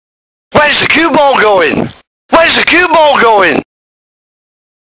Where's the cue ball going? Where's the cue ball going?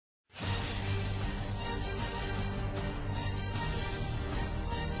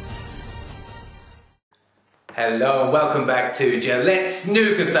 Hello and welcome back to Gillette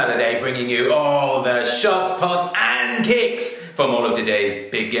Snooker Saturday, bringing you all the shots, pots and kicks from all of today's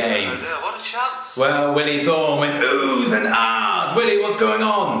big games. What a chance! Well, Willie Thorne went oohs and ahs. Willie, what's going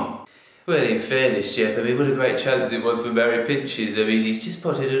on? Well, in fairness, Jeff, I mean, what a great chance it was for Barry Pinches. I mean, he's just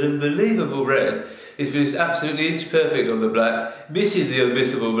potted an unbelievable red. He's finished absolutely inch perfect on the black, misses the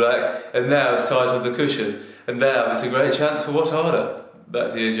unmissable black, and now it's tight on the cushion. And now it's a great chance for what harder? Back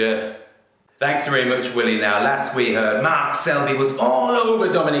to you, Jeff. Thanks very much, Willie. Now, last we heard, Mark Selby was all over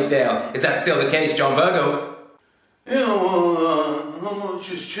Dominic Dale. Is that still the case, John Virgo? Yeah, well, not much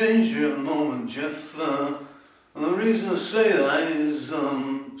has changed here at the moment, Jeff. And the reason I say that is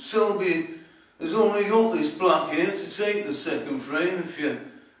Selby has only got this black here to take the second frame, if you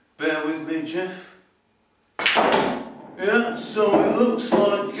bear with me, Jeff. Yeah, so it looks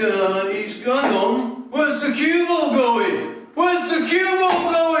like he's gone on. Where's the cue ball going? Where's the cue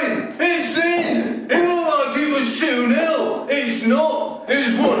ball going? It's in! It looked like it was 2-0. It's not.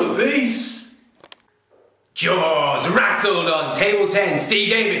 It's one apiece. Jaws rattled on table 10, Steve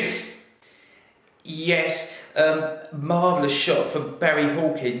Davis. Yes, marvellous shot from Barry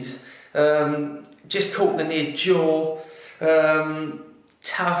Hawkins. Just caught the near jaw.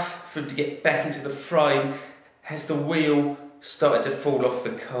 Tough for him to get back into the frame as the wheel started to fall off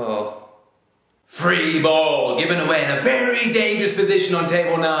the car. Free ball given away in a very dangerous position on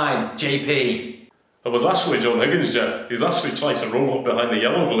table 9, JP. It was actually John Higgins, Jeff. He's actually tried to roll up behind the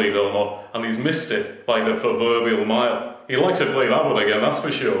yellow, believe it or not, and he's missed it by the proverbial mile. He'd like to play that one again, that's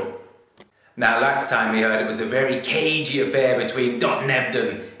for sure. Now, last time we heard it was a very cagey affair between Dot and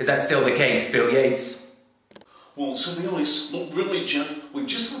Ebden. Is that still the case, Phil Yates? Well, to be honest, not really, Jeff. We've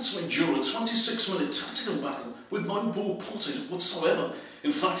just had to endure a 26-minute tactical battle with no ball potted whatsoever.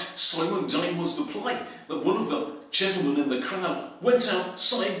 In fact, so mundane was the play that one of the gentlemen in the crowd went out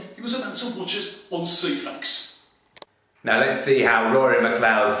saying he was about to watch it on CFAX. Now let's see how Rory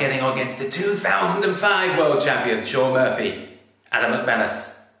McLeod's getting on against the 2005 world champion, Sean Murphy. Adam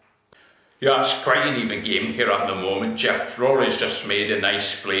McManus. Yeah, it's quite an even game here at the moment, Jeff. Rory's just made a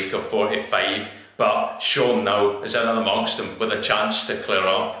nice break of 45, but Sean now is in amongst them with a chance to clear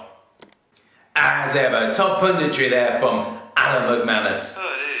up. As ever, top punditry there from Adam McManus.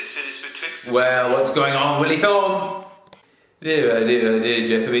 Oh, it is finished with Twix. Well, what's going on, Willie Thorne? Dear, oh dear,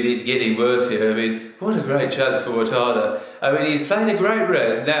 Jeff. I mean, it's getting worse here. I mean, what a great chance for Watana. I mean, he's played a great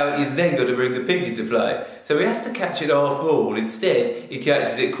red. Now he's then got to bring the pink into play. So he has to catch it half ball. Instead, he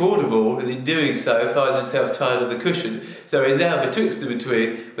catches it quarter ball, and in doing so, finds himself tied on the cushion. So he's now betwixt and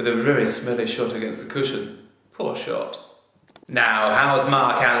between with a very smelly shot against the cushion. Poor shot. Now, how's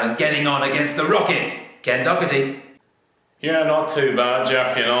Mark Allen getting on against the Rocket? Ken Doherty. Yeah, not too bad,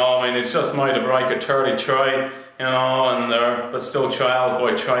 Jeff, you know. I mean, it's just made a break at 30 try, you know, and but still trials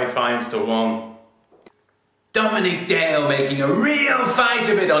by try 5-1. Dominic Dale making a real fight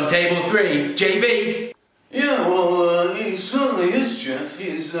of it on table 3, JV. Yeah, well, he certainly is, Jeff.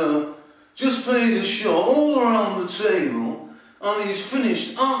 He's just played a shot all around the table, and he's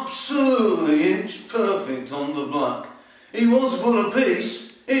finished absolutely inch perfect on the black. He was but a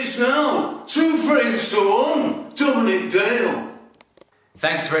piece. It's now 2 frames to 1. Dominic Dale.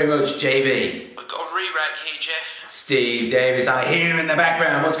 Thanks very much, JV. We've got a re-rack here, Jeff. Steve Davis, I hear in the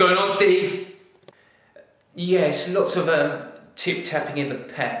background. What's going on, Steve? Yes, lots of tip-tapping in the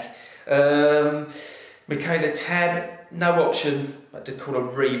pack. Michaela Tab, no option, but to call a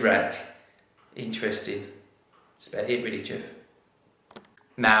re-rack. Interesting. That's about it really, Jeff.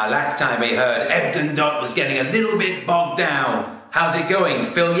 Now, last time we heard Ebden Dot was getting a little bit bogged down. How's it going,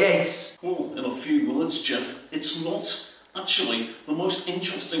 Phil Yates? Well, in a few words, Jeff, it's not. Actually, the most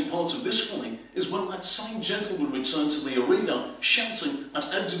interesting part of this fight is when that same gentleman returned to the arena shouting at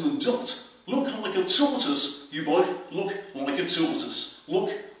Ebden and Dot, "Look like a tortoise, you both look like a tortoise.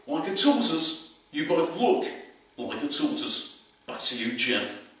 Look like a tortoise, you both look like a tortoise." Back to you,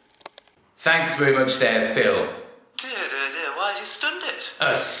 Jeff. Thanks very much there, Phil. Dear, why have you stunned it?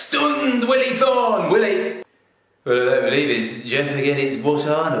 A stunned Willie Thorne, Willie. Well, I don't believe it's Jeff again, it's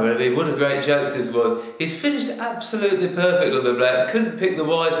Watana. I mean, what a great chance this was. He's finished absolutely perfect on the black, couldn't pick the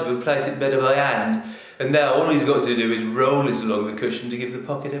white up and place it better by hand. And now all he's got to do is roll it along the cushion to give the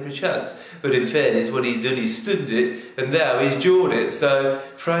pocket every chance. But in fairness, what he's done, he's stunned it, and now he's jawed it, so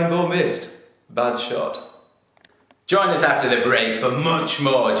frame ball missed. Bad shot. Join us after the break for much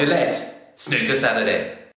more Gillette Snooker Saturday.